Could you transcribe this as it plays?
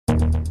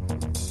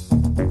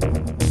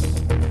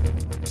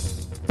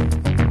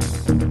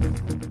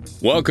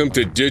Welcome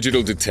to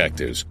Digital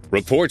Detectives,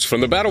 reports from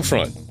the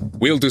battlefront.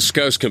 We'll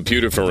discuss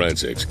computer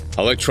forensics,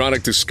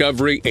 electronic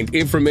discovery, and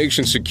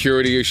information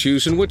security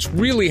issues and what's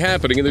really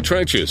happening in the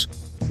trenches.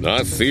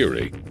 Not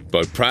theory,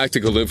 but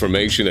practical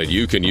information that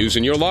you can use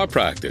in your law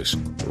practice.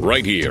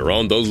 Right here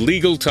on the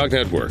Legal Talk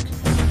Network.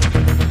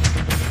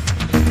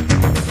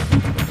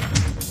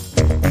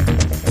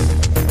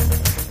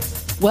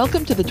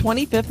 Welcome to the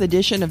 25th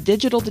edition of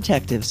Digital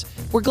Detectives.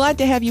 We're glad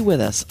to have you with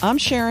us. I'm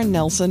Sharon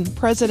Nelson,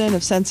 president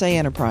of Sensei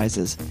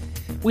Enterprises.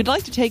 We'd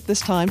like to take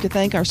this time to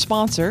thank our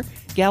sponsor,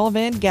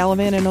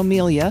 Gallivan, and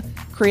Amelia,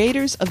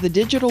 creators of the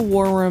Digital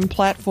War Room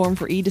platform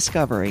for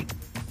e-discovery.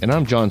 And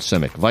I'm John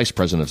Simic, vice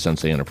president of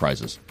Sensei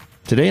Enterprises.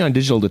 Today on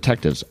Digital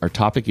Detectives, our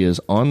topic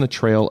is On the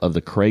Trail of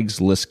the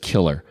Craigslist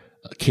Killer,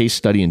 a case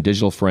study in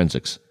digital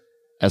forensics.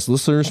 As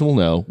listeners will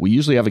know, we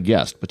usually have a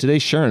guest, but today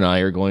Sharon and I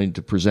are going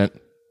to present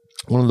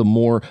one of the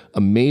more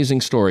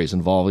amazing stories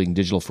involving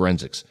digital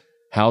forensics,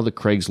 how the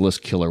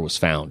Craigslist killer was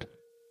found.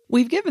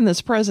 We've given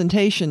this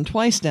presentation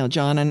twice now,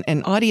 John,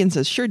 and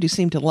audiences sure do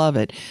seem to love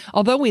it.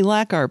 Although we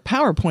lack our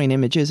PowerPoint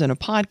images in a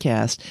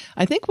podcast,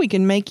 I think we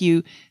can make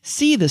you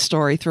see the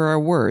story through our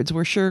words.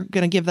 We're sure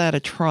going to give that a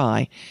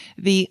try.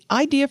 The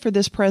idea for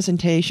this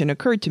presentation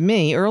occurred to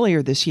me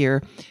earlier this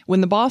year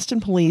when the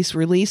Boston police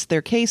released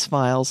their case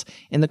files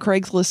in the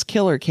Craigslist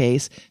killer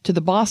case to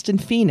the Boston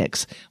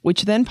Phoenix,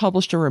 which then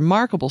published a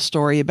remarkable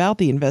story about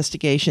the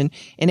investigation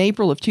in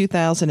April of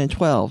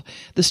 2012.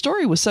 The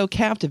story was so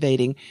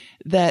captivating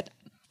that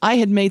I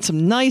had made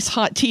some nice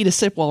hot tea to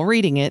sip while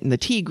reading it, and the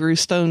tea grew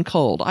stone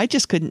cold. I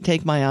just couldn't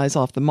take my eyes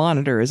off the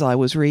monitor as I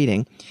was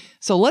reading.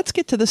 So let's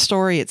get to the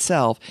story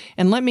itself,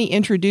 and let me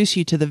introduce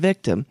you to the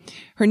victim.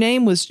 Her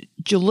name was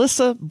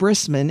Julissa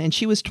Brisman, and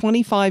she was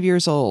 25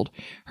 years old.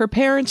 Her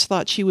parents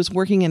thought she was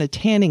working in a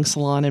tanning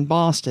salon in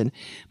Boston,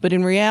 but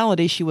in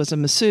reality she was a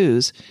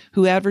masseuse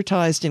who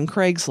advertised in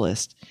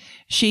Craigslist.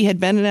 She had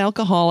been an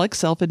alcoholic,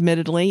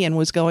 self-admittedly, and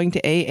was going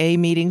to AA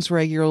meetings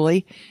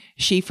regularly.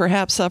 She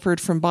perhaps suffered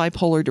from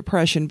bipolar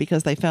depression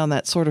because they found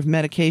that sort of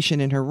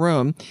medication in her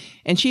room,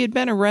 and she had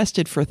been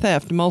arrested for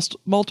theft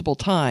multiple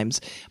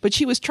times. But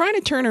she was trying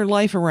to turn her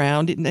life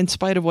around in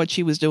spite of what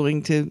she was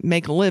doing to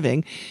make a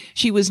living.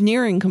 She was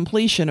nearing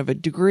completion of a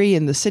degree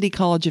in the City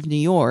College of New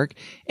York,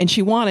 and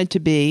she wanted to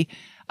be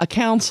a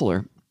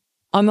counselor.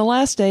 On the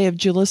last day of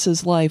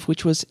Julissa's life,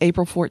 which was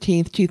April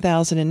 14th,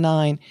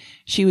 2009,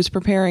 she was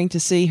preparing to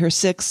see her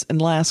sixth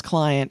and last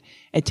client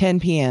at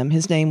 10 p.m.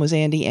 His name was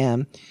Andy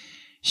M.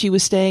 She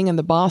was staying in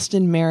the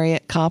Boston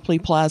Marriott Copley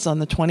Plaza on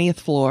the 20th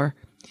floor.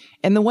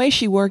 And the way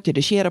she worked it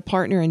is she had a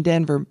partner in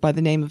Denver by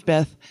the name of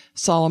Beth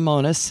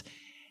Solomonis,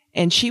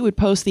 and she would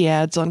post the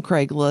ads on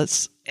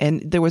Craigslist.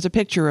 And there was a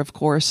picture, of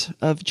course,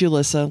 of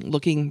Julissa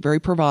looking very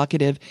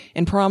provocative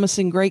and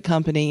promising great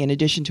company in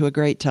addition to a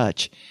great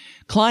touch.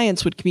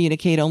 Clients would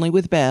communicate only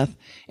with Beth,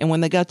 and when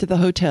they got to the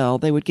hotel,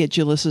 they would get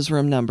Julissa's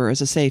room number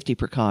as a safety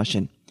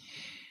precaution.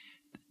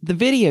 The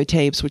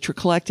videotapes, which were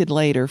collected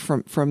later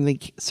from the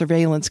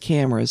surveillance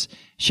cameras,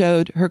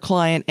 showed her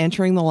client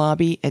entering the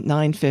lobby at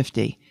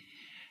 9:50.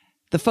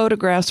 The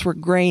photographs were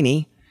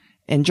grainy,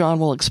 and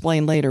John will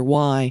explain later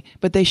why,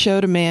 but they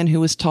showed a man who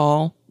was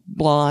tall,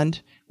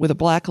 blonde, with a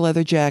black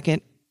leather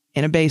jacket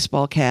and a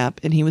baseball cap,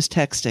 and he was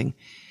texting.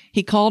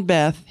 He called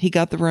Beth, he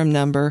got the room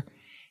number,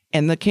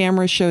 and the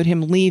cameras showed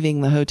him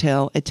leaving the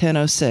hotel at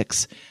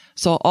 10:06.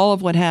 So all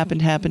of what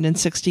happened in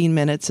 16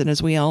 minutes, and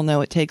as we all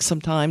know, it takes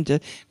some time to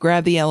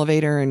grab the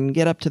elevator and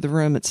get up to the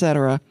room,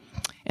 etc.,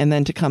 and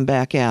then to come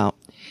back out.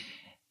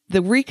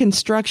 The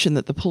reconstruction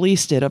that the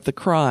police did of the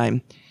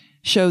crime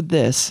showed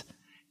this.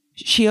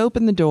 She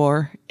opened the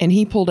door, and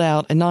he pulled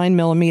out a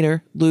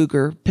 9mm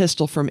Luger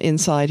pistol from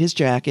inside his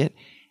jacket,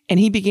 and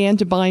he began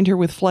to bind her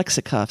with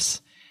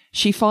flexicuffs.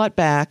 She fought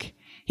back.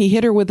 He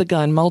hit her with the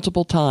gun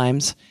multiple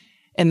times,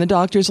 and the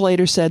doctors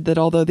later said that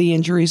although the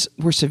injuries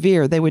were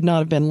severe, they would not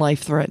have been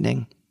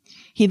life-threatening.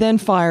 He then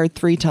fired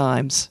 3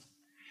 times.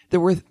 There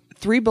were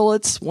 3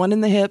 bullets, 1 in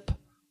the hip,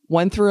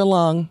 1 through a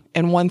lung,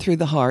 and 1 through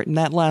the heart, and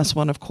that last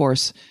one, of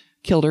course,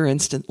 killed her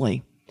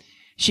instantly.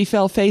 She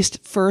fell face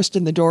first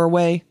in the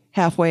doorway,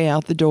 halfway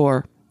out the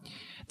door.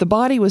 The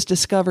body was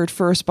discovered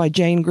first by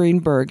Jane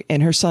Greenberg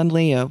and her son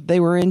Leo. They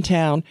were in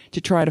town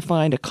to try to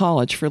find a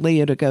college for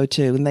Leo to go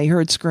to, and they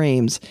heard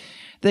screams.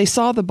 They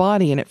saw the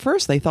body, and at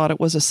first they thought it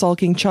was a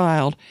sulking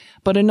child,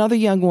 but another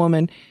young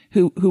woman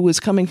who was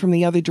coming from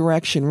the other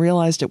direction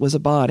realized it was a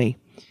body.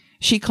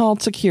 She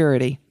called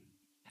security.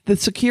 The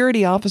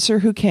security officer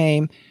who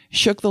came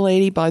shook the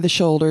lady by the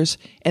shoulders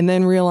and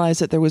then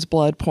realized that there was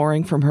blood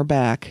pouring from her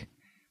back.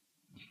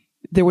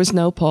 There was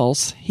no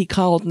pulse. He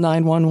called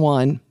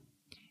 911,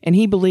 and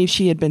he believed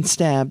she had been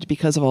stabbed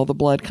because of all the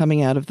blood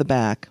coming out of the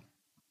back.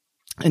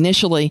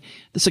 Initially,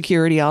 the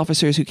security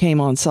officers who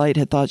came on site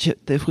had thought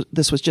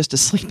this was just a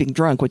sleeping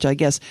drunk, which I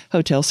guess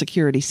hotel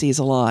security sees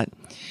a lot.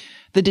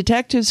 The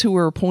detectives who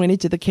were appointed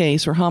to the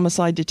case were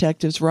homicide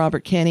detectives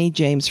Robert Kenny,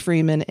 James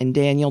Freeman, and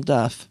Daniel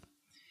Duff.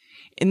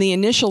 In the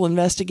initial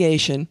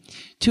investigation,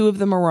 2 of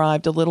them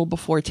arrived a little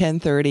before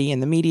 10:30,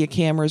 and the media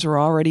cameras were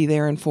already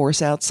there in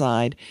force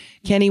outside.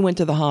 Kenny went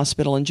to the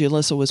hospital, and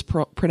Julissa was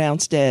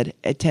pronounced dead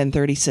at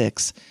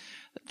 10:36.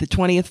 The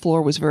 20th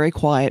floor was very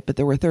quiet, but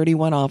there were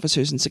 31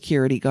 officers and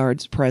security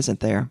guards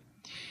present there.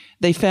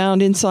 They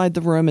found inside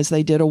the room, as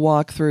they did a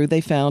walkthrough,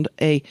 they found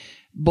a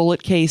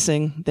bullet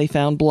casing, they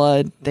found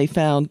blood, they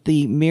found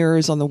the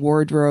mirrors on the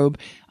wardrobe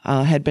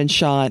had been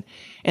shot,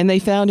 and they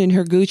found in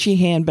her Gucci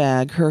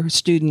handbag her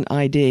student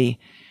ID.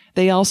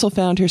 They also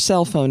found her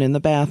cell phone in the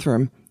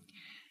bathroom.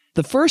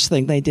 The first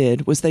thing they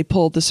did was they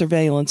pulled the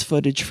surveillance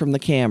footage from the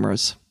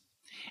cameras.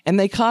 And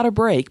they caught a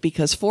break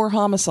because 4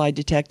 homicide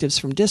detectives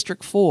from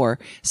District 4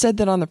 said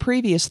that on the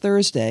previous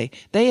Thursday,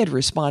 they had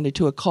responded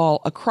to a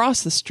call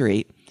across the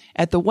street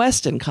at the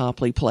Westin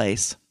Copley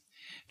place.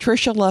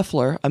 Tricia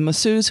Leffler, a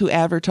masseuse who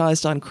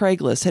advertised on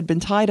Craigslist, had been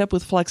tied up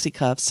with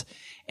flexicuffs,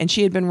 and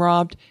she had been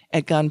robbed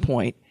at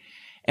gunpoint.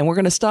 And we're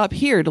going to stop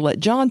here to let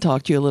John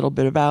talk to you a little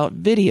bit about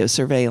video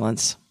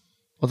surveillance.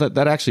 Well,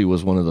 that actually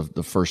was one of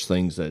the first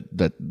things that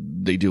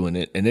they do in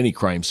any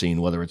crime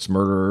scene, whether it's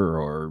murder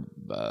or,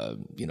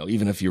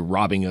 even if you're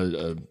robbing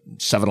a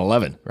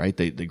 7-Eleven, right?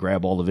 They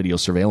grab all the video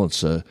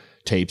surveillance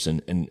tapes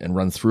and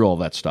run through all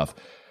that stuff.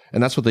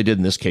 And that's what they did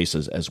in this case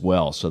as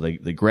well. So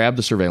they grabbed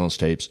the surveillance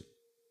tapes.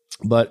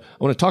 But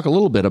I want to talk a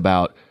little bit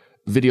about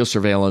video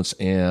surveillance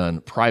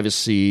and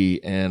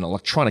privacy and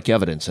electronic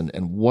evidence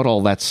and what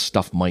all that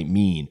stuff might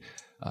mean.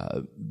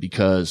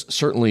 Because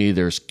certainly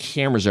there's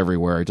cameras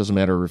everywhere. It doesn't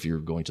matter if you're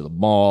going to the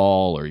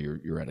mall or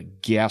you're at a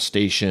gas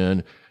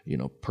station,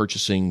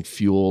 purchasing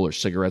fuel or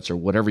cigarettes or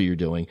whatever you're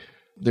doing.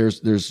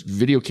 There's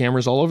video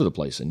cameras all over the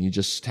place, and you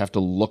just have to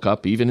look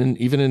up even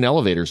in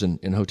elevators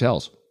in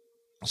hotels.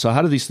 So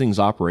how do these things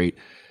operate?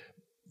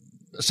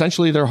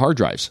 Essentially, they're hard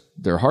drives.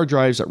 They're hard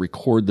drives that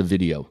record the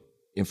video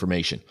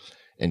information.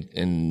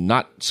 And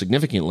not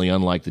significantly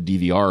unlike the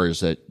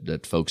DVRs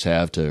that folks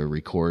have to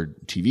record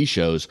TV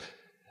shows,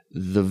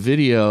 the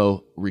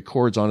video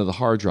records onto the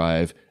hard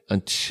drive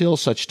until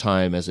such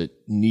time as it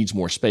needs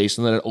more space,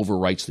 and then it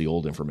overwrites the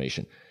old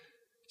information.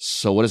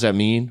 So what does that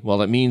mean? Well,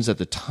 that means that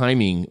the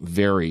timing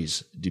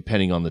varies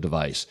depending on the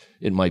device.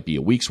 It might be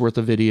a week's worth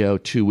of video,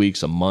 2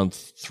 weeks, a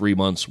month, 3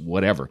 months,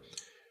 whatever.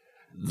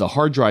 The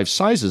hard drive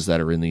sizes that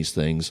are in these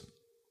things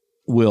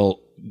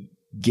will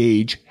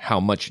gauge how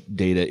much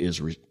data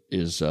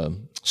is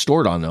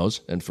stored on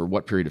those and for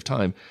what period of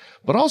time.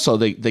 But also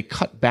they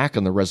cut back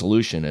on the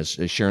resolution. As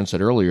Sharon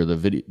said earlier,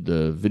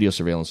 the video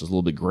surveillance is a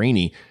little bit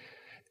grainy.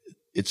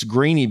 It's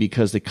grainy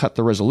because they cut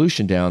the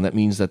resolution down. That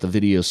means that the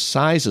video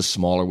size is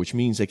smaller, which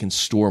means they can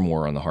store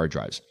more on the hard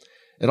drives.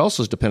 It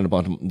also is dependent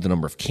upon the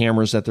number of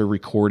cameras that they're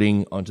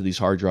recording onto these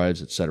hard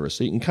drives, et cetera.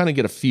 So you can kind of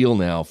get a feel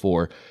now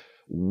for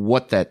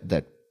what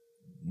that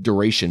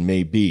duration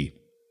may be.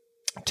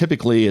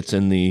 Typically, it's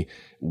in the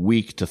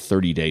week to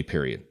 30-day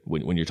period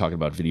when you're talking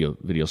about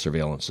video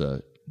surveillance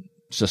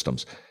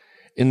systems.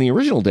 In the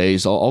original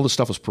days, all this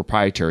stuff was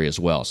proprietary as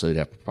well. So they'd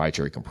have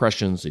proprietary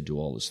compressions, they'd do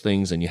all these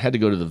things, and you had to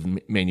go to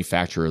the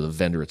manufacturer or the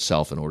vendor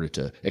itself in order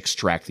to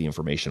extract the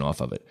information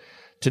off of it.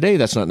 Today,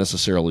 that's not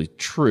necessarily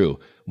true.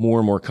 More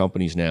and more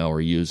companies now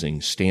are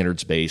using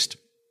standards-based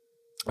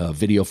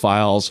video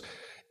files,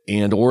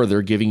 and or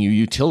they're giving you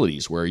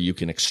utilities where you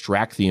can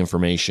extract the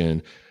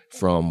information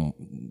from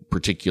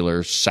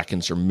particular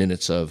seconds or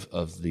minutes of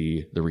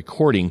the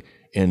recording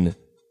and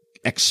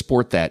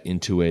export that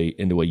into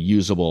a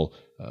usable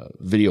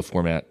video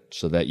format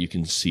so that you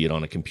can see it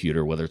on a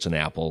computer, whether it's an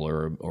Apple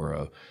or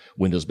a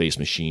Windows-based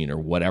machine or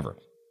whatever.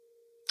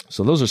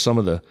 So those are some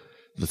of the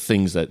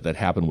things that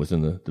happen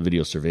within the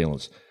video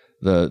surveillance.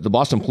 The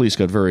Boston police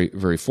got very,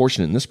 very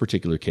fortunate in this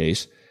particular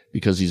case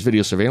because these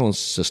video surveillance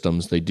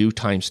systems, they do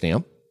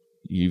timestamp.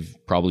 You've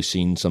probably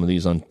seen some of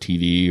these on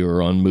TV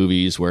or on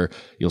movies where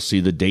you'll see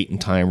the date and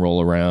time roll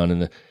around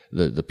and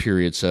the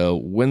period. So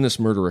when this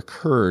murder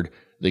occurred,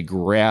 they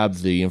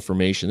grabbed the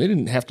information. They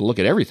didn't have to look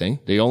at everything.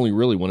 They only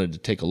really wanted to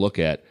take a look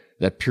at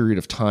that period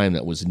of time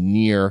that was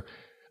near,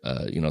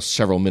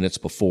 several minutes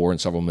before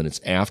and several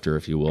minutes after,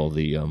 if you will,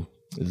 the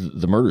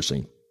murder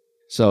scene.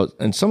 So,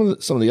 and some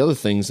of the other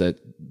things that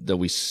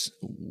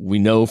we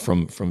know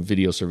from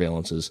video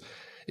surveillance is,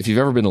 if you've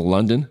ever been to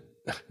London,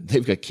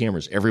 they've got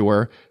cameras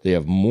everywhere. They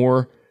have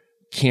more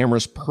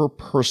cameras per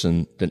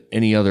person than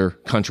any other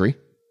country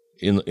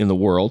in the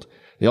world.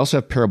 They also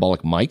have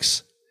parabolic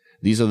mics.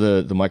 These are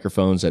the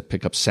microphones that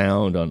pick up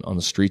sound on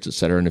the streets, et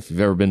cetera. And if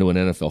you've ever been to an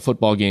NFL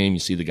football game, you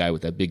see the guy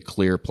with that big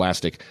clear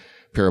plastic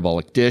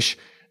parabolic dish.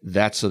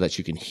 That's so that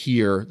you can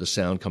hear the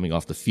sound coming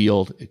off the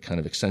field. It kind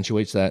of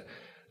accentuates that.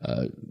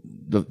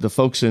 The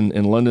folks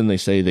in London, they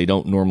say they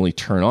don't normally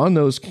turn on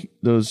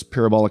those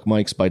parabolic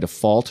mics by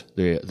default.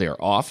 They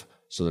are off,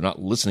 so they're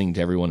not listening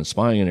to everyone and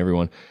spying on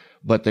everyone.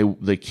 But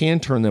they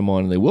can turn them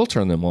on, and they will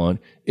turn them on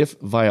if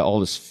via all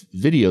this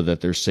video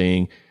that they're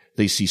saying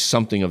they see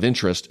something of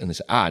interest, and they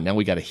say, now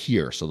we got to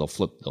hear. So they'll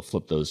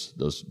flip those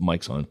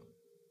mics on.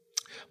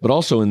 But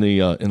also in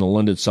the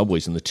London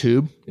subways, in the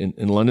Tube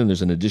in London,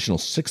 there's an additional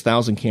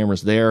 6,000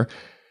 cameras there.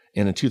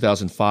 And in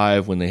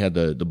 2005, when they had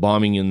the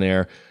bombing in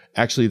there,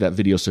 actually that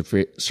video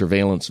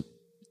surveillance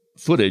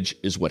footage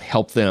is what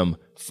helped them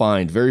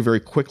find very, very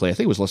quickly, I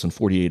think it was less than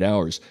 48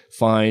 hours,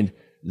 find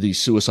the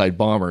suicide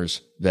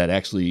bombers that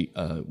actually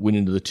went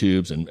into the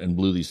tubes and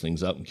blew these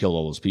things up and killed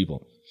all those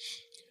people.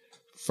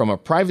 From a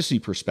privacy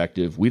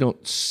perspective, we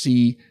don't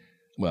see,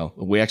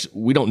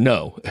 we don't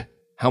know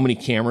how many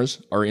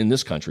cameras are in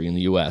this country, in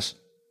the U.S.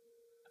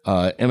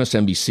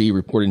 MSNBC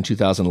reported in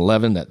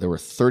 2011 that there were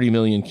 30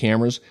 million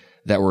cameras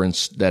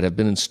that have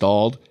been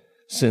installed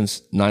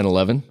since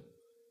 9/11.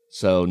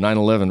 So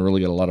 9/11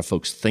 really got a lot of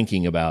folks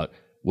thinking about,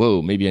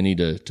 whoa, maybe I need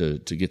to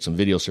get some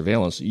video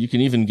surveillance. You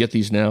can even get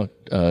these now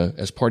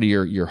as part of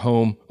your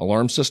home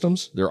alarm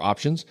systems. They're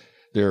options.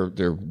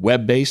 They're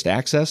web-based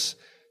access.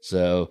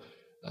 So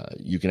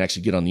you can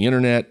actually get on the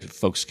internet.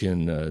 Folks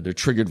can, they're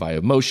triggered by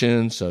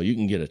emotion. So you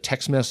can get a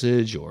text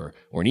message or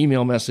an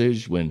email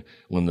message when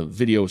the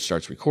video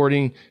starts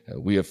recording.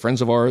 We have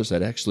friends of ours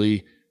that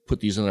actually put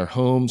these in their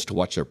homes to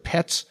watch their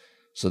pets.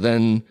 So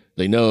then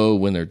they know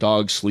when their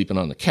dog's sleeping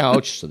on the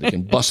couch, so they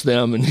can bust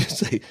them and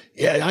say,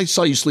 yeah, I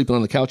saw you sleeping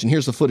on the couch and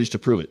here's the footage to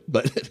prove it.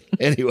 But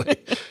anyway.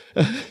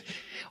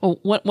 Well,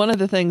 one of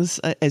the things,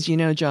 as you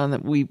know, John,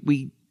 that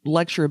we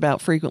lecture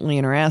about frequently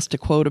and are asked to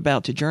quote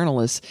about to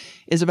journalists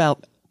is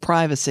about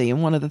privacy.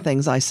 And one of the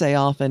things I say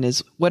often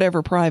is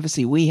whatever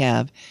privacy we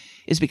have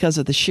is because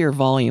of the sheer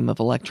volume of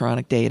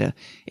electronic data.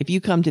 If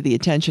you come to the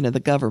attention of the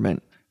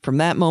government, from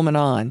that moment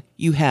on,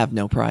 you have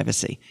no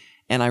privacy.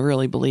 And I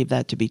really believe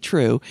that to be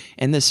true.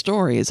 And this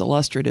story is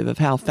illustrative of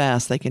how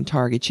fast they can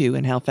target you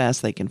and how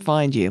fast they can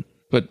find you.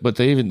 But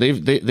they even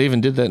did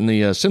that in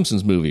the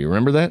Simpsons movie.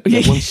 Remember that?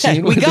 That one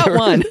scene we got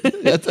one.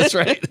 That's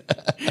right.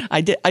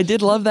 I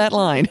did love that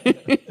line,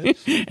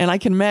 and I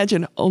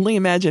can only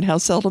imagine how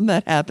seldom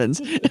that happens.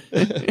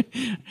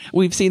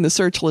 We've seen the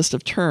search list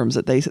of terms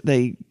that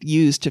they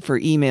use for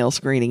email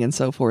screening and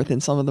so forth,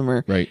 and some of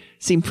them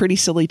seem pretty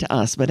silly to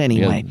us. But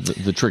anyway,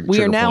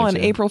 we are now on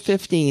April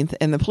 15th,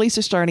 and the police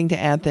are starting to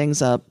add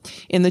things up.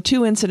 In the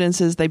two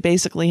incidences, they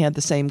basically had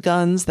the same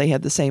guns, they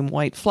had the same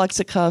white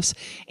flexicuffs,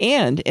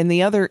 and in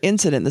the other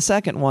incident, the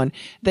second one,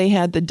 they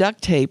had the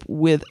duct tape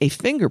with a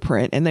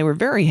fingerprint, and they were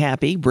very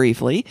happy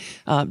briefly,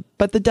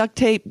 but the duct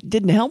tape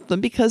didn't help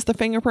them because the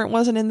fingerprint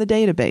wasn't in the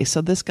database,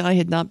 so this guy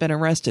had not been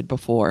arrested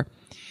before.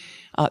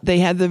 They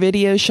had the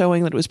video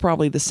showing that it was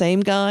probably the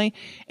same guy.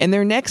 And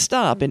their next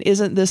stop, and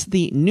isn't this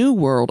the new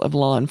world of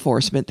law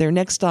enforcement, their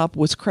next stop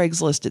was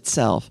Craigslist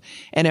itself.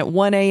 And at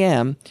 1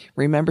 a.m.,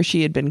 remember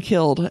she had been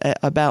killed at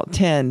about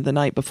 10 the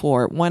night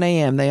before. At 1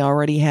 a.m., they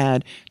already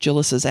had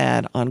Jalissa's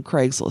ad on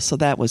Craigslist. So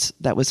that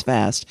was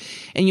fast.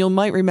 And you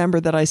might remember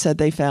that I said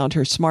they found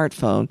her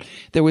smartphone.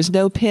 There was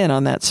no pin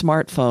on that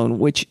smartphone,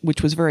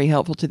 which was very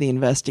helpful to the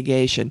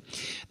investigation.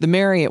 The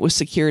Marriott was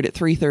secured at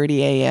 3:30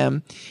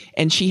 a.m.,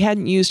 and she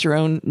hadn't used her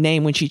own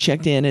name when she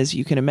checked in, as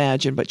you can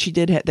imagine, but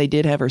they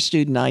did have her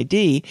student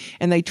ID,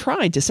 and they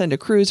tried to send a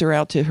cruiser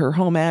out to her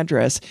home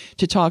address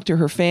to talk to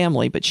her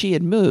family, but she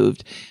had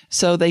moved.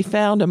 So they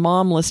found a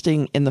mom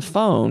listing in the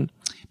phone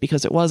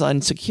because it was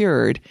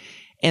unsecured,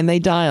 and they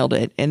dialed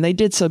it, and they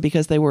did so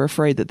because they were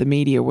afraid that the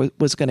media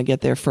was going to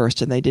get there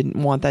first, and they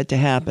didn't want that to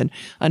happen.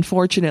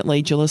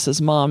 Unfortunately,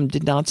 Jalissa's mom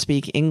did not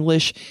speak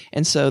English,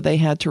 and so they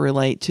had to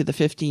relate to the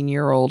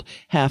 15-year-old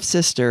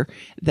half-sister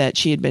that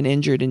she had been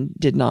injured and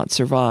did not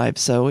survive,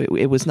 so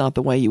it was not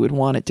the way you would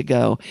want it to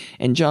go.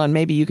 And John,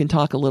 maybe you can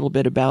talk a little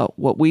bit about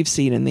what we've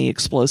seen in the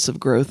explosive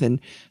growth in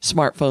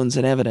smartphones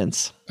and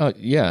evidence.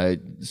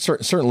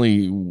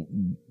 Certainly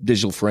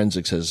digital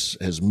forensics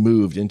has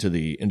moved into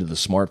the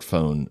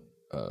smartphone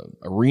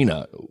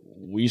arena.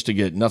 We used to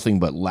get nothing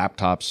but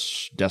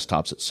laptops,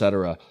 desktops,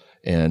 etc.,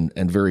 and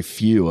very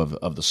few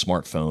of the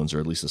smartphones, or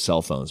at least the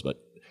cell phones.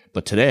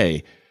 But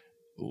today,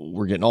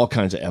 we're getting all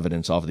kinds of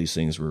evidence off of these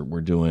things.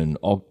 We're doing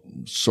all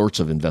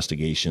sorts of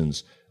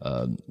investigations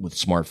with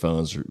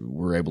smartphones.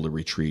 We're able to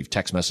retrieve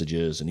text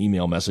messages and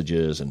email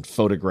messages and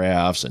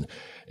photographs and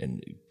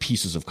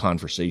pieces of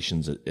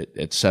conversations,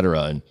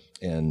 etc.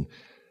 And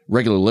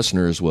regular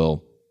listeners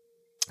will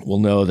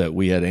know that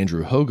we had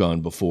Andrew Hogue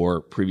on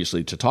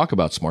previously to talk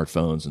about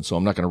smartphones, and so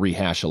I'm not going to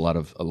rehash a lot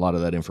of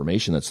that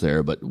information that's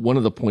there. But one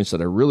of the points that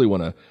I really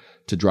want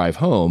to drive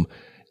home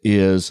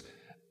is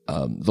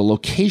the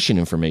location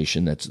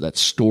information that's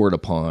stored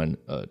upon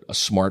a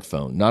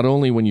smartphone. Not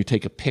only when you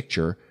take a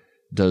picture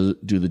do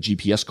the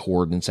GPS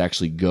coordinates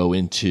actually go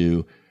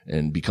into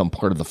and become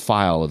part of the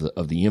file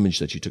of the image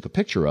that you took a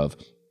picture of,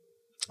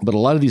 but a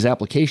lot of these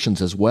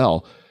applications as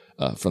well.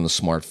 From the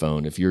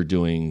smartphone, if you're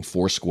doing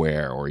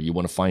Foursquare or you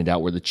want to find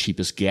out where the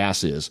cheapest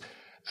gas is,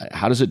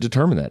 how does it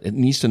determine that? It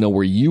needs to know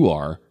where you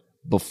are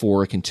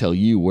before it can tell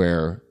you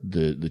where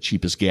the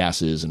cheapest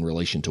gas is in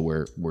relation to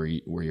where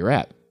you're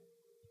at.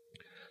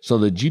 So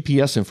the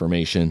GPS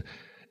information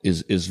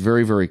is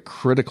very, very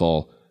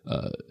critical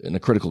and a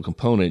critical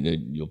component.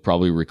 You'll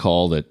probably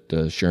recall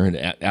that Sharon,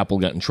 Apple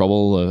got in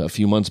trouble a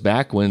few months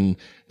back when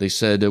they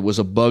said it was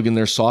a bug in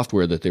their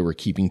software that they were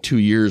keeping 2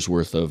 years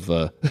worth of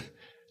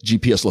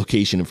GPS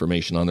location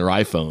information on their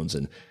iPhones.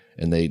 And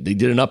And they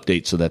did an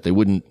update so that they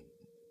wouldn't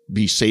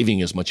be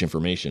saving as much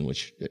information,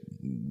 which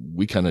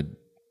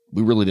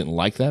we really didn't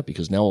like that,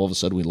 because now all of a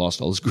sudden we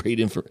lost all this great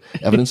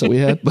evidence that we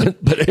had. But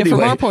anyway,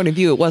 from our point of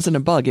view, it wasn't a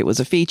bug; it was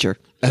a feature.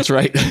 That's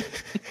right.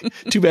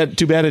 Too bad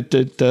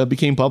it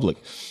became public.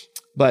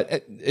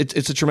 But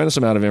it's a tremendous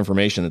amount of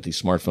information that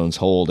these smartphones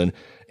hold,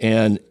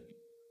 and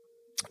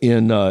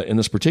in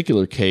this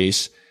particular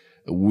case,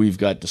 we've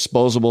got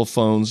disposable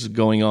phones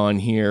going on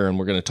here, and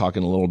we're going to talk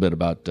in a little bit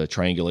about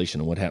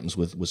triangulation and what happens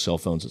with cell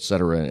phones, et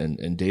cetera,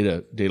 and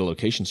data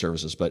location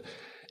services. But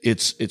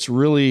it's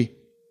really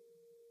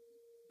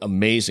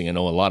amazing. I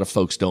know a lot of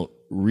folks don't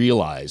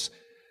realize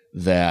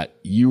that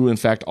you, in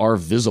fact, are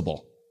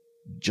visible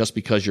just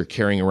because you're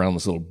carrying around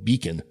this little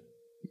beacon,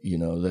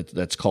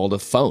 that's called a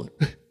phone.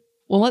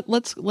 Well,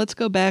 let's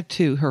go back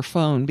to her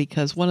phone,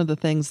 because one of the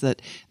things that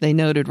they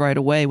noted right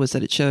away was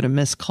that it showed a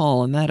missed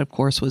call, and that, of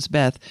course, was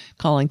Beth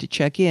calling to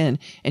check in,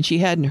 and she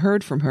hadn't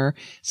heard from her,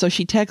 so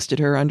she texted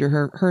her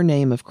under her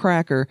name of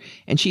Cracker,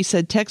 and she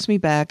said, "Text me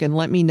back and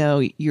let me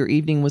know your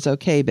evening was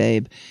okay,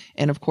 babe."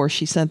 And, of course,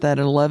 she sent that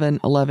at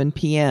 11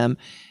 p.m.,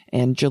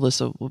 and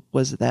Jalissa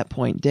was at that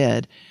point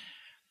dead.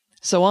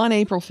 So on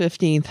April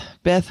 15th,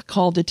 Beth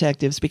called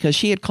detectives because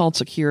she had called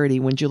security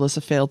when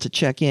Jalissa failed to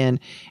check in,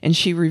 and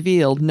she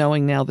revealed,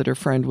 knowing now that her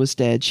friend was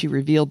dead, she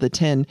revealed the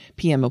 10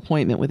 p.m.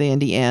 appointment with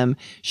Andy M.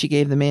 She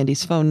gave them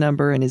Andy's phone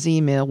number and his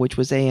email, which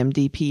was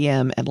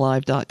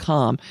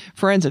amdpm@live.com.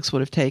 Forensics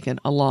would have taken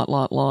a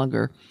lot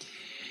longer.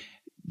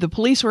 The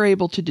police were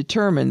able to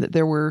determine that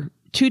there were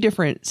 2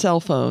 different cell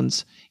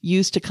phones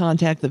used to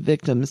contact the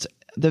victims,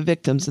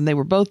 and they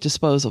were both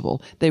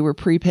disposable. They were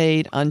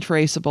prepaid,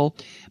 untraceable,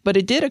 but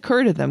it did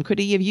occur to them, could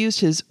he have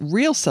used his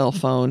real cell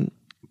phone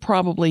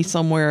probably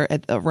somewhere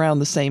at around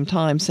the same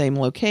time, same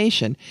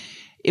location?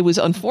 It was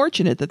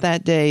unfortunate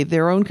that day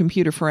their own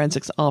computer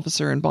forensics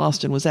officer in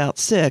Boston was out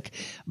sick,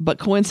 but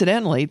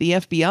coincidentally, the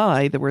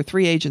FBI, there were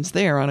 3 agents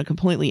there on a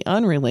completely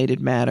unrelated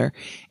matter,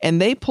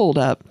 and they pulled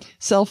up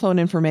cell phone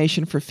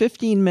information for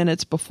 15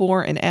 minutes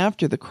before and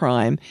after the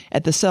crime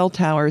at the cell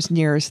towers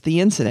nearest the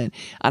incident.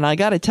 And I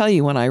got to tell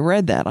you, when I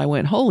read that, I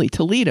went, holy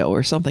Toledo,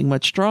 or something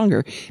much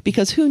stronger,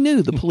 because who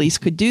knew the police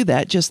could do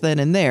that just then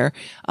and there?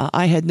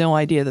 I had no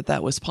idea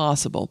that was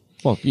possible.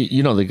 Well,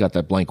 they got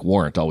that blank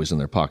warrant always in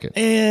their pocket.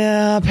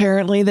 Yeah,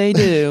 apparently they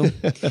do.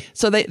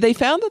 So they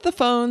found that the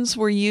phones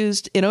were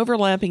used in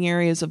overlapping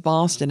areas of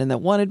Boston, and that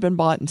one had been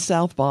bought in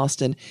South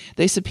Boston.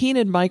 They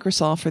subpoenaed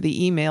Microsoft for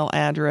the email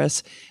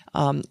address,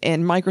 and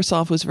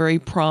Microsoft was very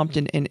prompt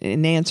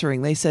in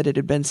answering. They said it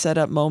had been set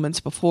up moments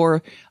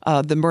before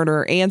the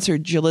murderer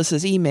answered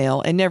Jalissa's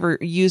email and never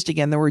used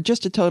again. There were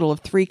just a total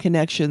of 3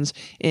 connections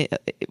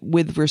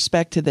with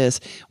respect to this,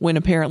 when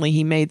apparently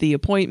he made the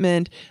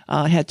appointment,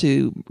 had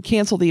to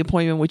cancel the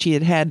appointment which he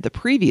had the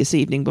previous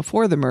evening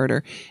before the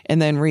murder,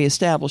 and then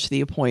reestablish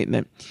the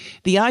appointment.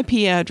 The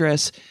IP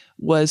address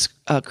was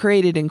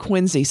created in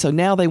Quincy, so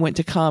now they went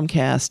to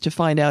Comcast to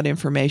find out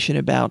information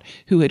about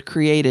who had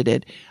created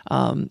it.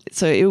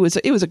 So it was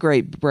a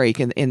great break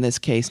in this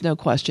case, no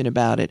question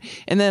about it.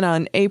 And then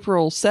on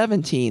April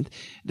 17th,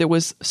 there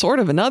was sort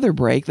of another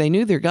break. They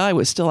knew their guy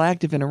was still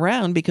active and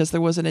around, because there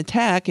was an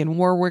attack in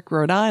Warwick,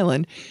 Rhode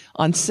Island,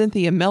 on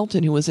Cynthia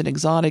Melton, who was an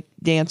exotic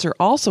dancer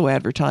also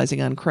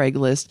advertising on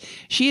Craigslist.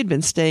 She had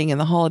been staying in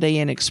the Holiday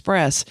Inn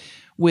Express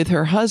with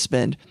her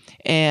husband,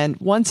 and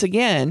once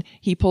again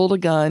he pulled a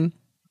gun.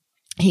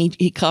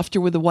 He cuffed her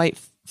with the white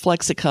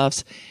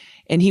flexicuffs,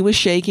 and he was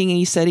shaking, and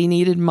he said he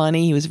needed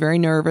money. He was very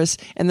nervous,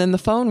 and then the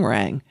phone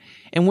rang.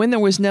 And when there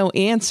was no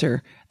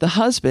answer, the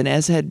husband,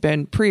 as had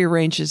been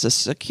prearranged as a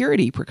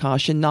security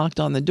precaution, knocked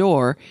on the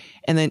door,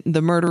 and then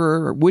the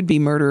murderer, or would-be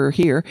murderer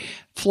here,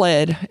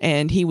 fled,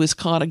 and he was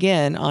caught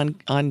again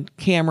on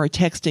camera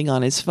texting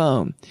on his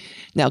phone.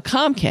 Now,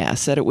 Comcast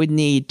said it would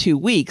need 2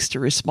 weeks to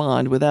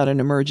respond without an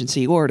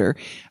emergency order,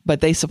 but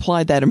they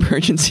supplied that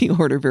emergency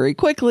order very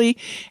quickly,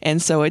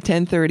 and so at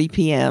 10:30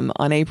 p.m.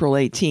 on April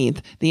 18th,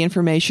 the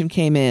information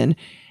came in,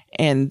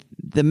 and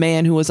the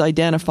man who was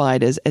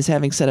identified as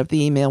having set up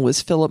the email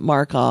was Philip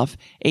Markoff,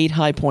 8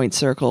 High Point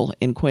Circle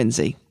in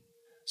Quincy.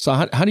 So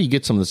how do you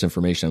get some of this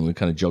information? We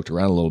kind of joked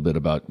around a little bit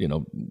about,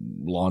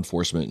 law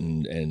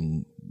enforcement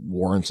and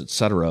warrants, et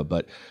cetera.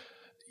 But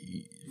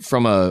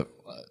from a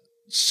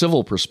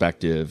civil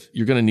perspective,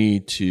 you're going to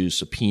need to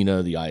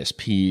subpoena the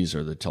ISPs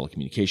or the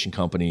telecommunication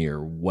company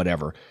or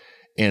whatever.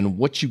 And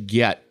what you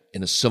get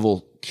in a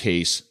civil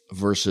case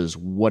versus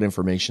what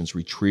information is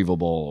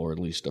retrievable or at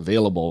least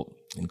available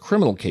in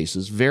criminal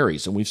cases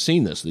varies. And we've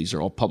seen this. These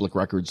are all public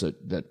records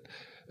that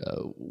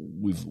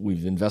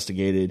we've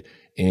investigated.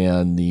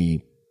 And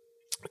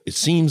it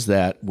seems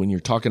that when you're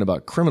talking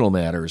about criminal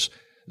matters,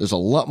 there's a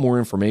lot more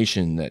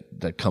information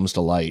that comes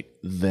to light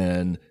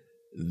than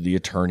the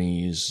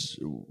attorneys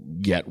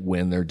get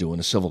when they're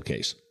doing a civil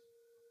case.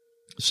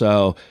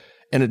 So,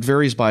 and it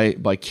varies by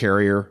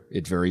carrier.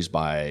 It varies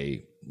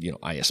by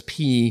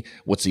ISP,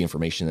 what's the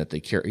information that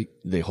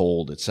they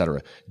hold, et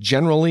cetera.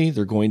 Generally,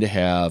 they're going to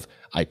have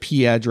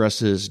IP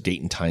addresses,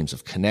 date and times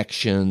of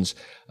connections,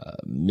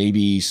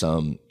 maybe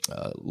some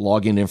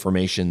login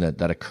information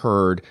that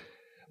occurred.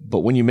 But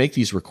when you make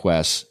these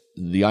requests,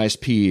 the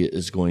ISP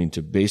is going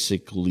to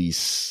basically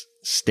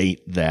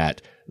state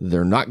that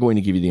they're not going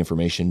to give you the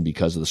information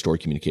because of the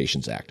Stored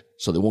Communications Act.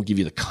 So they won't give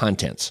you the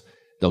contents.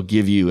 They'll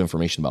give you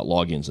information about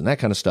logins and that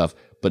kind of stuff,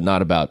 but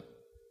not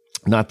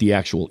the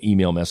actual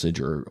email message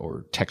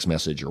or text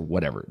message or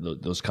whatever,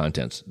 those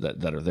contents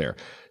that are there.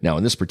 Now,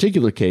 in this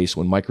particular case,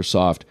 when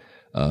Microsoft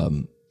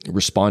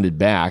responded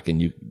back, and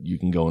you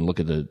can go and look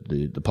at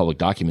the public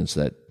documents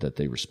that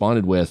they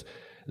responded with,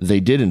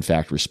 they did in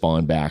fact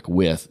respond back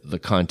with the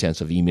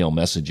contents of email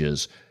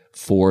messages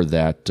for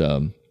that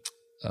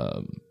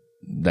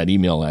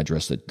email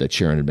address that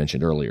Sharon had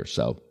mentioned earlier.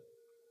 So,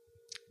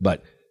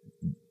 but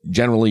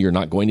generally, you're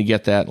not going to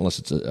get that unless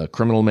it's a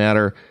criminal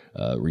matter.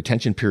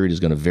 Retention period is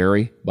going to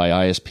vary by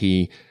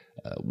ISP.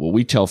 What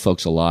we tell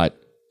folks a lot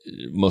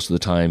most of the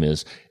time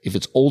is if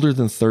it's older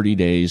than 30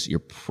 days, you're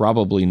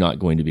probably not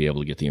going to be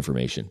able to get the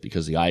information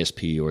because the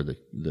ISP or the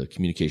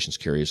communications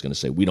carrier is going to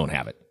say, we don't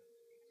have it.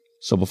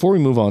 So before we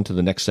move on to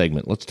the next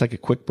segment, let's take a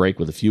quick break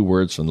with a few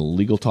words from the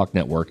Legal Talk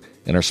Network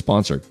and our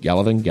sponsor,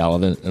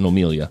 Gallivan, and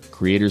Amelia,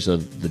 creators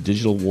of the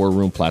Digital War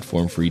Room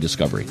platform for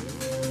e-discovery.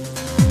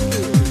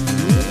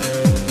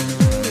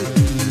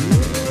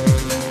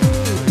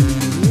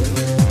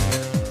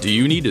 Do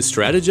you need to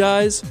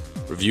strategize,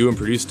 review and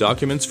produce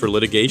documents for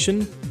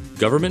litigation,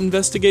 government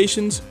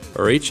investigations,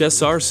 or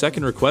HSR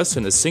second requests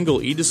in a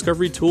single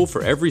e-discovery tool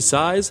for every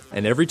size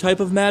and every type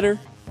of matter?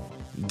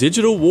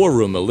 Digital War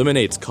Room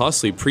eliminates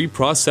costly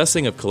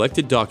pre-processing of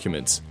collected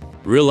documents,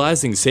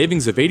 realizing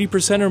savings of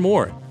 80% or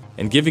more,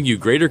 and giving you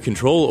greater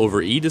control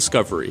over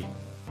e-discovery.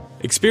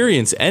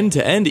 Experience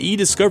end-to-end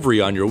e-discovery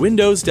on your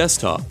Windows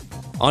desktop,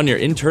 on your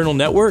internal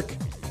network,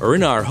 or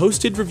in our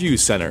hosted review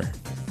center.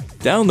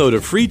 Download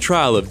a free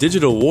trial of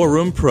Digital War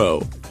Room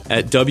Pro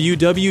at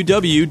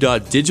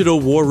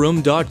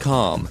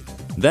www.digitalwarroom.com.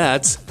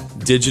 That's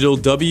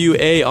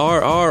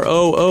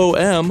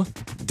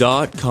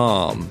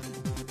digitalwarroom.com.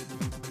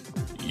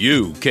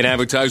 You can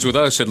advertise with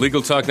us at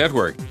Legal Talk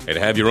Network and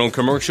have your own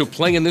commercial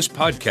play in this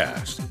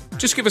podcast.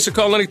 Just give us a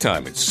call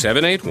anytime at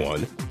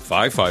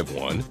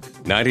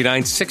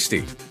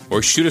 781-551-9960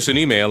 or shoot us an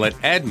email at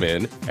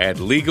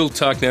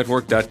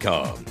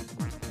admin@LegalTalkNetwork.com.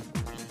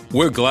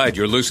 We're glad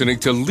you're listening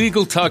to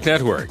Legal Talk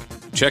Network.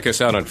 Check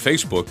us out on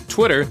Facebook,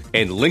 Twitter,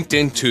 and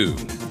LinkedIn too.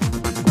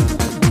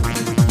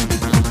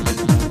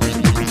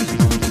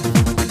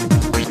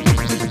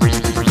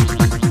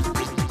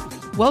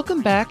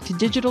 Welcome back to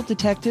Digital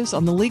Detectives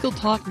on the Legal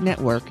Talk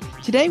Network.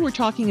 Today we're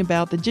talking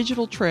about the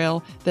digital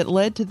trail that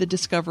led to the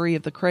discovery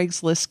of the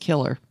Craigslist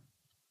killer.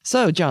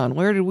 So, John,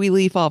 where did we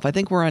leave off? I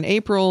think we're on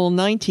April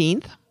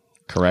 19th.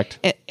 Correct.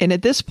 And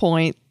at this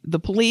point, the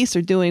police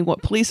are doing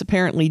what police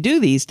apparently do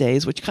these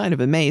days, which kind of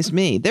amazed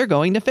me. They're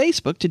going to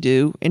Facebook to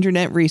do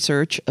internet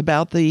research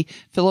about the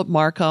Philip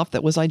Markoff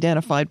that was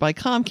identified by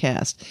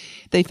Comcast.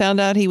 They found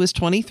out he was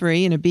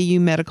 23 and a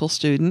BU medical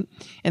student,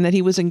 and that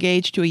he was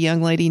engaged to a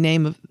young lady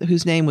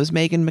whose name was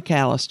Megan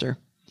McAllister.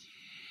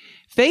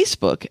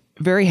 Facebook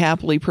very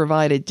happily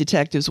provided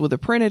detectives with a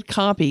printed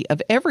copy of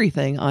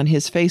everything on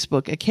his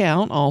Facebook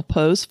account, all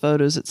posts,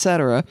 photos,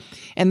 etc.,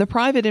 and the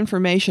private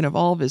information of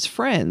all of his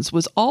friends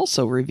was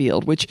also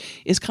revealed, which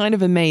is kind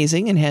of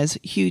amazing and has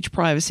huge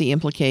privacy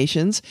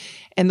implications.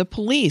 And the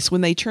police,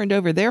 when they turned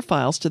over their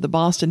files to the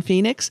Boston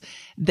Phoenix,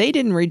 they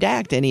didn't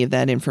redact any of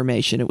that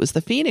information. It was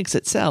the Phoenix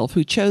itself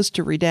who chose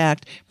to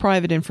redact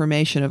private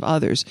information of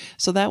others.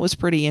 So that was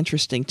pretty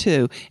interesting,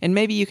 too. And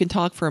maybe you can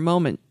talk for a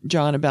moment,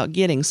 John, about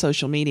getting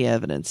social media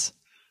evidence.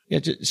 Yeah,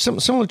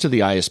 similar to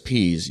the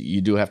ISPs, you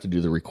do have to do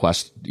the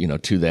request,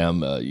 to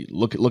them.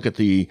 Look at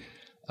the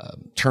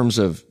terms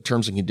and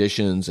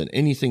conditions and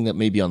anything that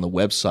may be on the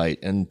website.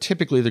 And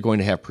typically they're going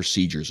to have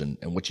procedures and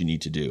what you need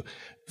to do.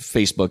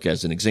 Facebook,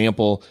 as an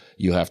example,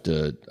 you have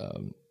to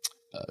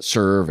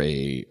serve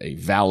a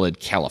valid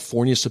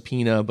California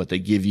subpoena, but they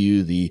give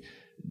you the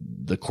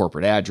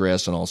corporate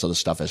address and also the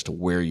stuff as to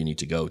where you need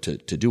to go to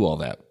do all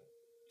that.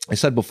 I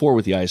said before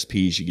with the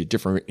ISPs, you get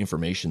different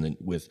information than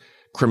with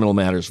criminal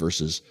matters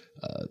versus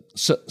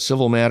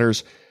civil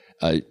matters.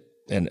 And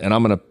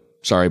I'm going to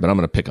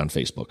pick on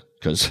Facebook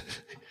because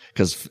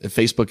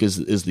Facebook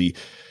is the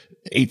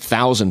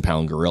 8,000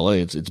 pound gorilla.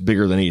 It's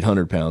bigger than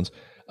 800 pounds.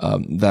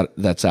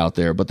 That's out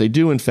there, but they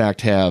do in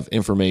fact have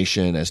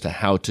information as to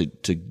how to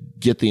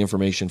get the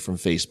information from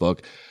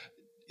Facebook.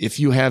 If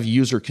you have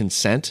user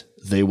consent,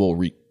 they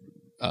will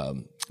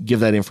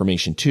give that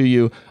information to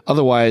you.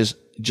 Otherwise,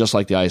 just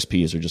like the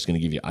ISPs, they're just going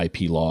to give you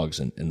IP logs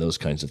and those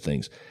kinds of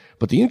things.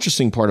 But the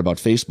interesting part about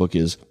Facebook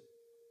is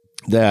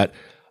that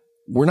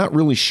we're not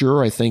really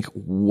sure, I think,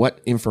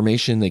 what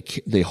information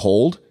they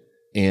hold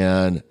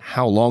and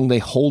how long they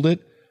hold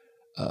it.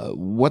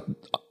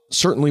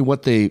 Certainly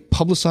what they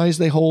publicize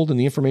they hold and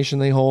the information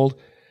they hold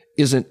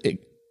isn't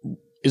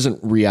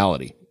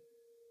reality.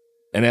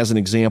 And as an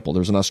example,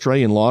 there's an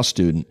Australian law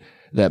student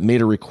that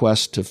made a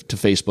request to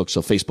Facebook,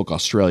 so Facebook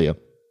Australia,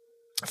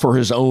 for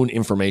his own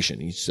information.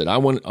 He said, I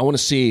want to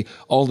see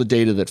all the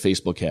data that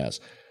Facebook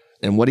has.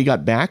 And what he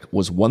got back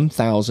was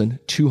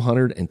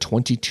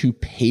 1,222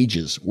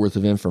 pages worth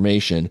of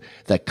information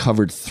that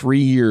covered 3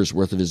 years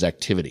worth of his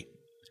activity.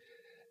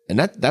 And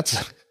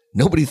that's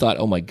nobody thought,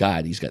 oh my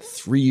God, he's got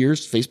 3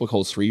 years. Facebook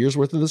holds 3 years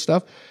worth of this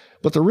stuff.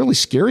 But the really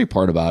scary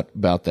part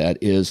about that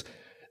is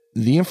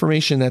the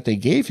information that they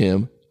gave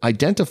him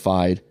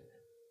identified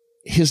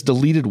his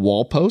deleted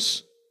wall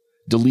posts,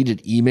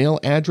 deleted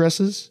email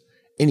addresses,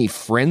 any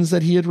friends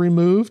that he had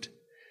removed,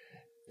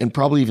 and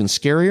probably even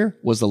scarier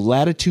was the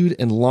latitude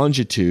and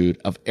longitude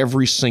of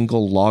every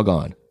single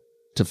logon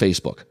to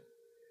Facebook.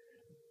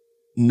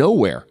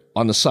 Nowhere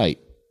on the site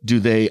do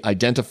they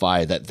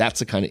identify that that's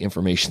the kind of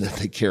information that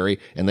they carry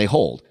and they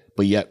hold.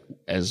 But yet,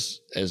 as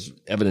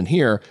evident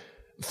here,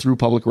 through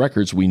public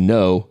records, we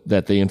know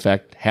that they in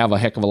fact have a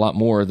heck of a lot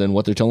more than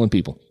what they're telling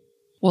people.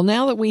 Well,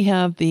 now that we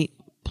have the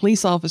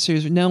police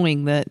officers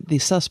knowing that the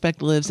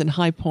suspect lives in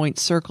High Point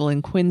Circle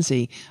in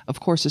Quincy, of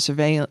course, a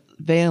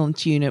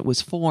surveillance unit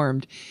was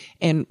formed.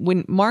 And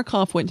when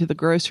Markoff went to the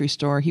grocery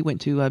store, he went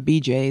to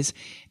BJ's.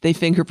 They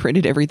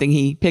fingerprinted everything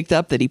he picked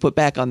up that he put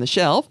back on the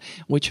shelf,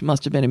 which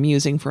must have been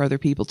amusing for other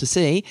people to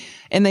see.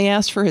 And they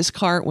asked for his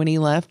cart when he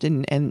left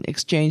and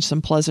exchanged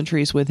some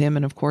pleasantries with him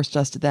and, of course,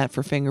 dusted that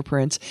for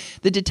fingerprints.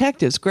 The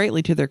detectives,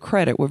 greatly to their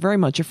credit, were very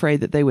much afraid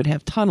that they would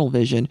have tunnel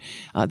vision,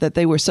 that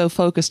they were so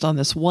focused on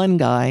this one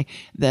guy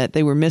that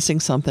they were missing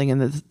something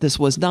and that this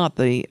was not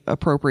the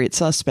appropriate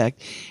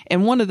suspect.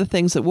 And one of the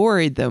things that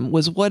worried them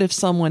was what if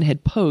someone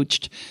had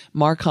poached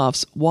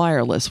Markoff's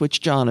wireless,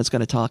 which John is going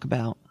to talk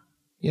about.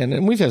 Yeah,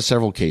 and we've had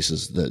several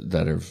cases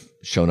that have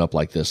shown up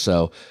like this.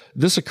 So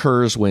this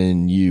occurs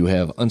when you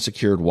have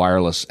unsecured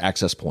wireless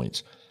access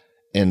points.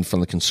 And from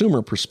the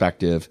consumer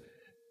perspective,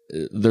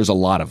 there's a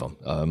lot of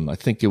them. I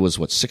think it was,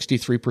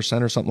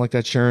 63% or something like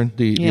that, Sharon?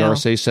 The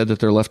RSA said that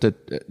they're left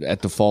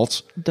at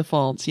defaults.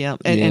 Defaults, yeah.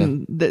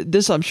 And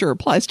this, I'm sure,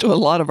 applies to a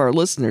lot of our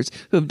listeners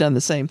who have done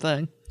the same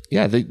thing.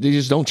 Yeah, they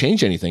just don't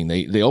change anything.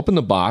 They open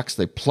the box,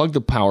 they plug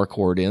the power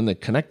cord in, they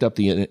connect up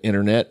the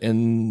internet,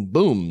 and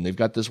boom, they've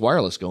got this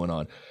wireless going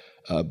on.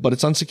 But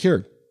it's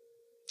unsecured.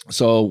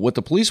 So what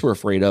the police were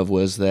afraid of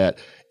was that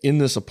in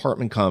this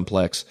apartment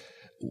complex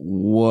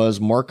was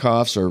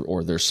Markoff's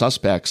or their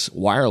suspects'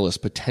 wireless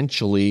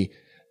potentially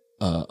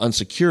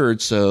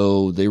unsecured,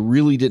 so they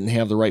really didn't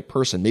have the right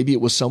person. Maybe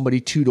it was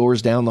somebody 2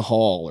 doors down the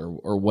hall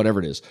or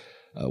whatever it is.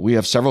 We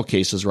have several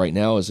cases right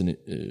now as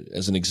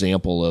an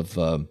example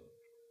of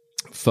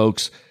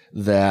folks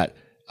that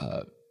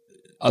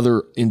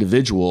other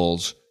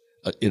individuals,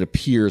 it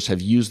appears,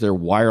 have used their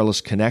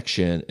wireless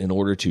connection in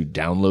order to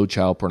download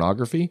child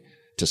pornography,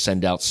 to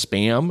send out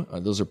spam.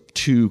 Those are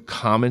two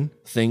common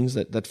things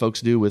that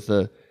folks do with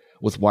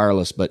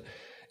wireless. But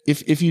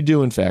if you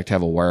do in fact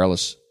have a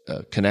wireless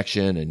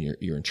connection and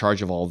you're in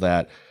charge of all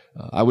that,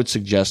 I would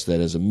suggest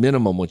that as a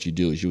minimum, what you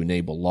do is you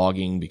enable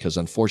logging, because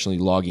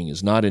unfortunately logging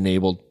is not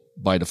enabled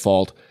by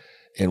default.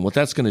 And what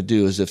that's going to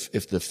do is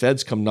if the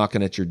feds come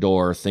knocking at your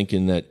door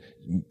thinking that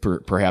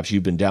perhaps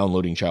you've been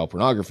downloading child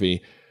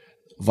pornography,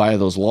 via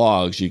those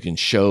logs, you can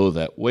show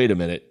that, wait a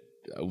minute,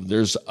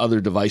 there's other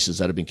devices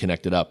that have been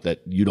connected up that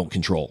you don't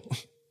control.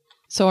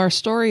 So our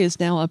story is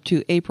now up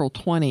to April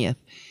 20th.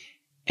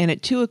 And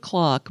at 2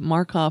 o'clock,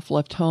 Markoff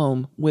left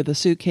home with a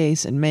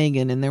suitcase and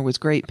Megan, and there was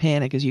great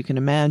panic, as you can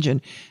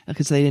imagine,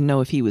 because they didn't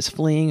know if he was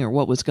fleeing or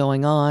what was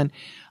going on.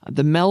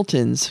 The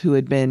Meltons, who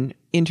had been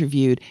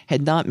interviewed,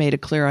 had not made a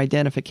clear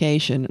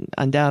identification.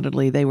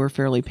 Undoubtedly, they were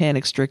fairly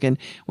panic-stricken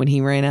when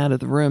he ran out of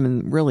the room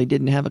and really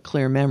didn't have a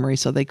clear memory,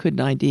 so they couldn't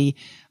ID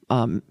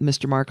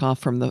Mr. Markoff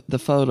from the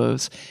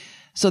photos.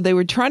 So they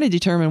were trying to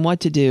determine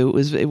what to do.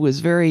 It was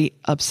very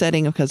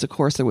upsetting because, of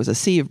course, there was a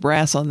sea of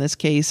brass on this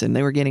case, and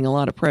they were getting a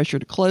lot of pressure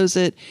to close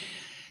it.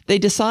 They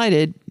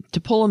decided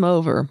to pull him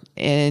over,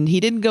 and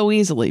he didn't go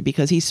easily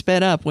because he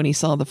sped up when he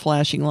saw the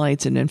flashing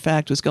lights and, in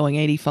fact, was going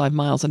 85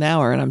 miles an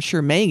hour. And I'm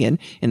sure Megan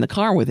in the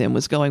car with him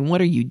was going, "What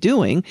are you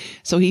doing?"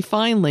 So he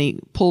finally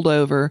pulled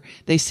over.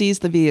 They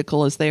seized the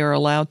vehicle, as they are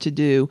allowed to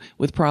do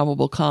with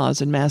probable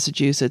cause in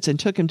Massachusetts, and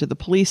took him to the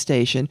police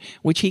station,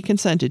 which he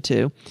consented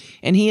to.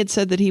 And he had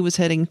said that he was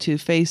heading to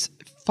face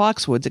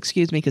Foxwoods,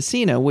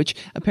 casino, which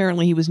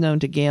apparently he was known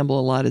to gamble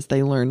a lot, as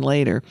they learned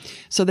later.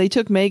 So they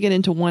took Megan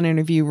into one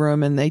interview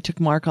room and they took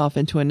Markoff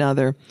into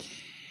another.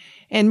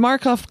 And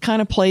Markoff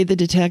kind of played the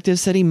detective,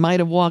 said he might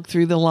have walked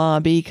through the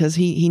lobby because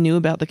he knew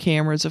about the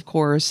cameras, of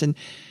course. And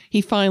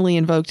he finally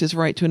invoked his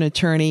right to an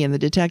attorney, and the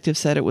detective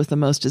said it was the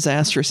most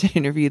disastrous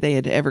interview they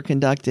had ever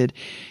conducted.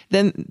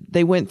 Then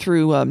they went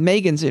through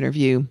Megan's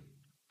interview.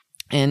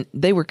 And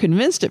they were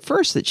convinced at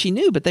first that she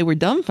knew, but they were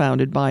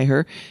dumbfounded by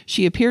her.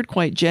 She appeared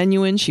quite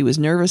genuine. She was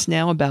nervous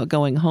now about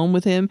going home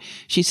with him.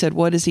 She said,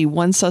 "What is he,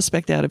 one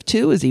suspect out of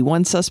 2? Is he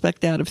one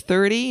suspect out of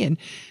 30? And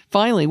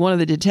finally, one of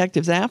the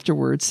detectives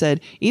afterwards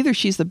said, either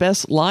she's the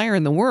best liar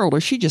in the world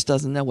or she just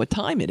doesn't know what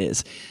time it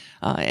is.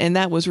 And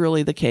that was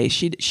really the case.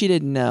 She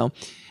didn't know.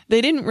 They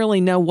didn't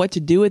really know what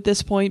to do at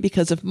this point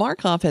because if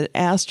Markoff had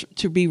asked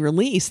to be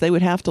released, they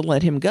would have to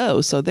let him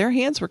go. So their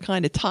hands were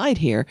kind of tied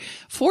here.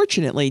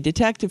 Fortunately,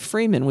 Detective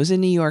Freeman was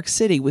in New York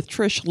City with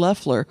Trish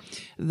Leffler,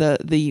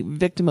 the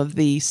victim of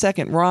the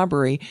second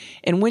robbery.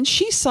 And when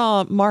she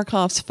saw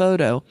Markoff's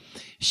photo,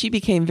 she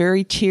became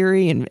very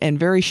teary and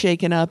very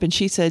shaken up, and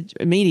she said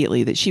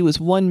immediately that she was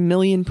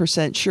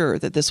 1,000,000% sure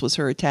that this was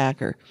her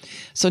attacker.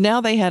 So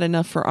now they had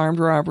enough for armed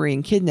robbery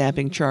and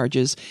kidnapping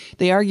charges.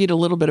 They argued a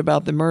little bit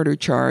about the murder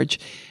charge,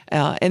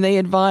 and they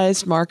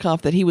advised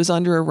Markoff that he was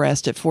under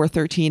arrest at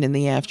 4:13 in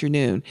the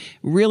afternoon.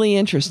 Really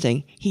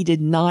interesting, he did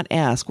not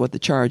ask what the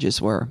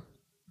charges were.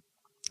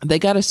 They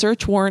got a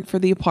search warrant for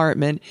the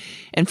apartment,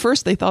 and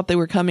first they thought they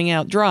were coming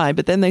out dry,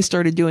 but then they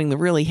started doing the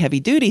really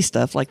heavy-duty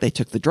stuff, like they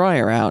took the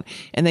dryer out,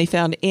 and they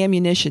found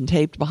ammunition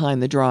taped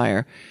behind the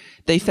dryer.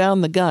 They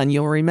found the gun.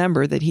 You'll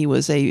remember that he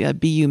was a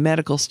BU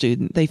medical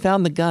student. They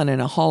found the gun in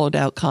a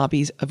hollowed-out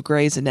copy of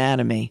Grey's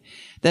Anatomy.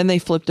 Then they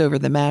flipped over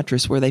the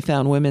mattress where they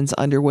found women's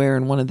underwear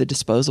and one of the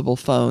disposable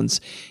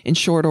phones. In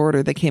short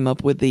order, they came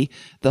up with the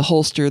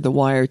holster, the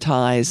wire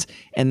ties,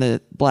 and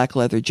the black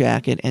leather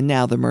jacket, and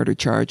now the murder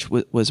charge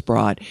was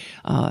brought.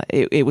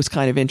 It was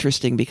kind of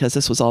interesting because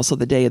this was also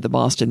the day of the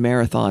Boston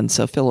Marathon,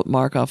 so Philip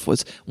Markoff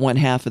was one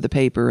half of the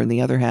paper and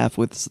the other half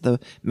was the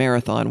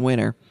marathon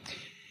winner.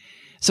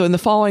 So in the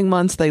following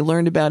months, they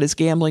learned about his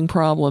gambling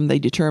problem. They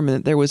determined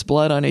that there was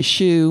blood on his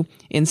shoe,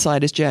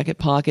 inside his jacket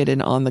pocket,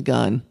 and on the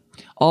gun.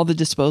 All the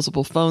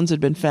disposable phones had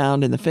been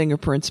found, and the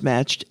fingerprints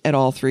matched at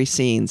all three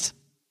scenes.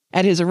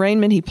 At his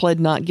arraignment, he pled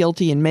not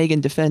guilty, and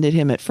Megan defended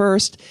him at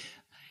first.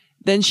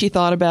 Then she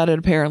thought about it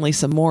apparently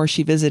some more.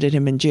 She visited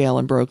him in jail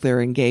and broke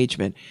their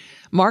engagement.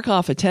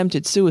 Markoff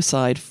attempted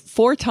suicide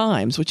 4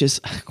 times, which is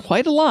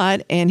quite a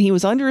lot, and he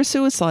was under a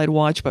suicide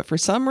watch, but for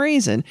some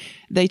reason,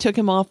 they took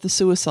him off the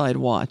suicide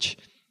watch.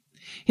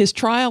 His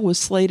trial was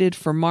slated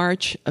for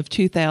March of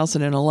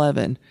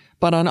 2011,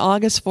 but on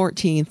August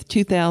 14th,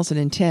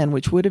 2010,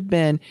 which would have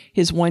been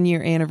his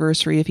 1-year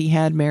anniversary if he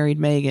had married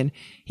Megan,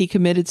 he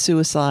committed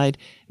suicide,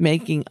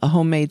 making a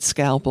homemade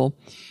scalpel.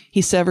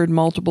 He severed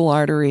multiple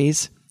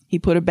arteries. He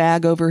put a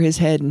bag over his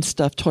head and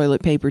stuffed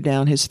toilet paper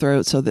down his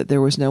throat so that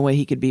there was no way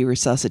he could be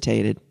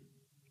resuscitated.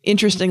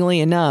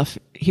 Interestingly enough,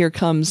 here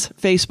comes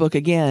Facebook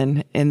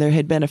again, and there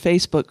had been a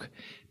Facebook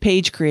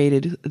page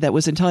created that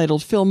was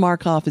entitled "Phil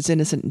Markoff is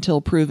Innocent Until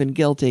Proven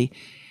Guilty,"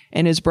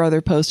 and his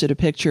brother posted a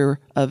picture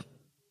of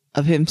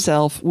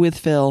himself with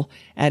Phil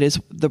at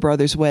the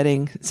brother's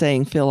wedding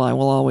saying, "Phil, I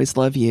will always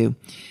love you."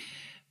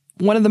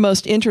 One of the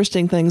most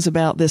interesting things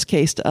about this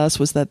case to us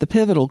was that the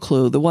pivotal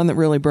clue, the one that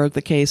really broke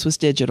the case, was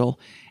digital,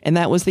 and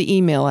that was the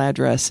email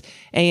address,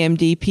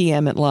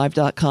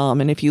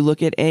 amdpm@live.com, and if you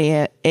look at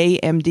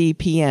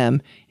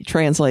AMDPM,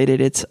 translated,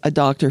 it's a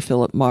Dr.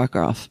 Philip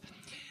Markoff.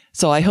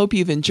 So I hope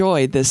you've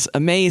enjoyed this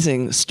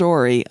amazing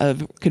story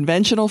of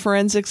conventional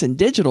forensics and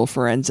digital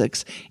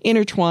forensics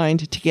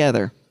intertwined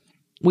together.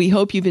 We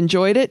hope you've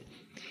enjoyed it,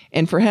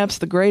 and perhaps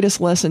the greatest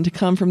lesson to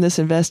come from this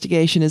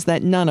investigation is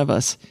that none of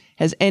us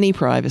has any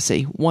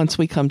privacy once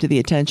we come to the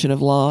attention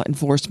of law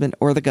enforcement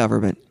or the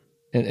government.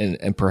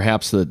 And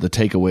perhaps the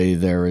takeaway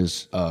there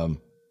is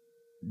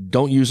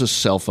don't use a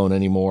cell phone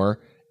anymore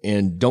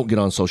and don't get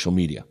on social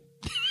media.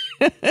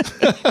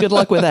 Good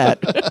luck with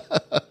that.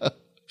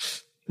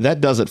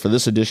 That does it for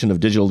this edition of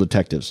Digital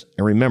Detectives.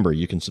 And remember,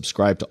 you can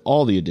subscribe to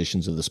all the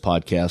editions of this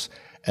podcast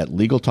at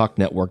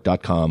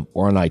LegalTalkNetwork.com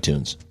or on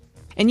iTunes.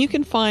 And you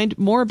can find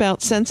more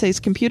about Sensei's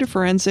computer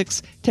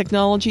forensics,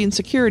 technology, and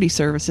security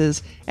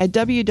services at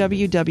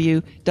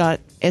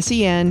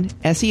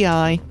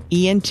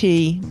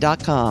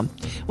www.senseient.com.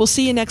 We'll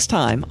see you next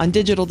time on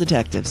Digital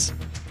Detectives.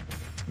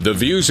 The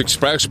views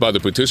expressed by the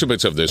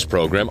participants of this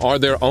program are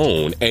their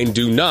own and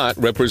do not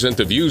represent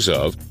the views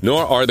of,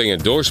 nor are they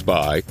endorsed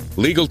by,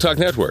 Legal Talk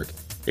Network,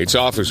 its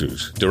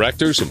officers,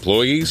 directors,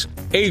 employees,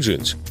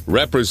 agents,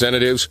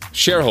 representatives,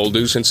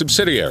 shareholders, and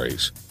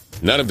subsidiaries.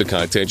 None of the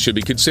content should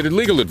be considered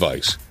legal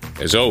advice.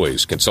 As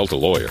always, consult a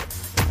lawyer.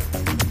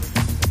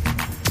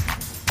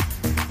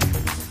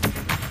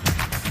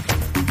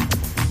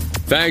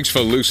 Thanks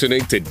for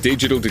listening to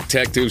Digital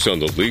Detectives on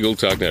the Legal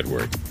Talk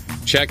Network.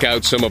 Check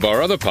out some of our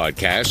other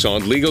podcasts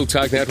on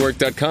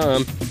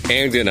LegalTalkNetwork.com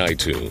and in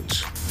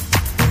iTunes.